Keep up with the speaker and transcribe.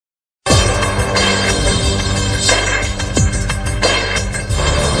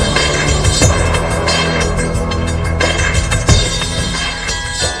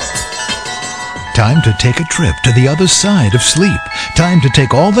Time to take a trip to the other side of sleep. Time to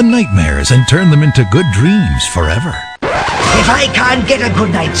take all the nightmares and turn them into good dreams forever. If I can't get a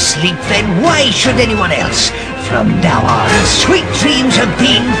good night's sleep, then why should anyone else? From now on, sweet dreams have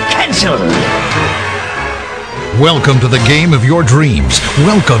been cancelled. Welcome to the game of your dreams.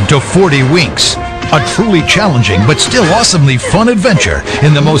 Welcome to 40 Winks. A truly challenging but still awesomely fun adventure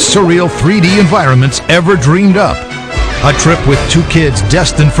in the most surreal 3D environments ever dreamed up. A trip with two kids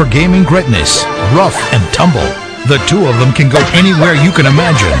destined for gaming greatness, Ruff and Tumble. The two of them can go anywhere you can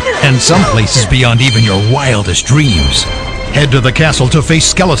imagine, and some places beyond even your wildest dreams. Head to the castle to face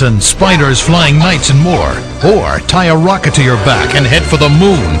skeletons, spiders, flying knights, and more. Or tie a rocket to your back and head for the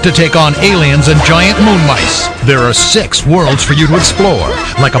moon to take on aliens and giant moon mice. There are 6 worlds for you to explore,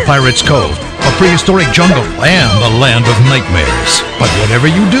 like a pirate's cove, a prehistoric jungle, and the land of nightmares. But whatever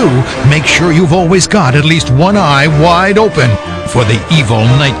you do, make sure you've always got at least one eye wide open for the evil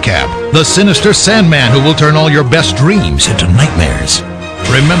Nightcap, the sinister Sandman who will turn all your best dreams into nightmares.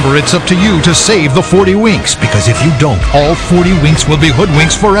 Remember, it's up to you to save the 40 Winks, because if you don't, all 40 Winks will be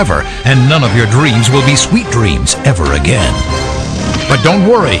hoodwinks forever, and none of your dreams will be sweet dreams ever again. But don't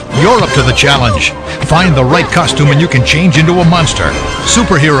worry, you're up to the challenge. Find the right costume and you can change into a monster,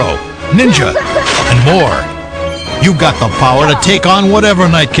 superhero, ninja, and more. You've got the power to take on whatever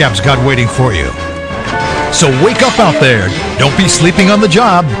Nightcap's got waiting for you. So wake up out there. Don't be sleeping on the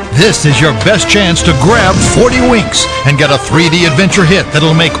job. This is your best chance to grab 40 Winks and get a 3D adventure hit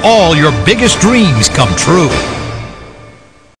that'll make all your biggest dreams come true.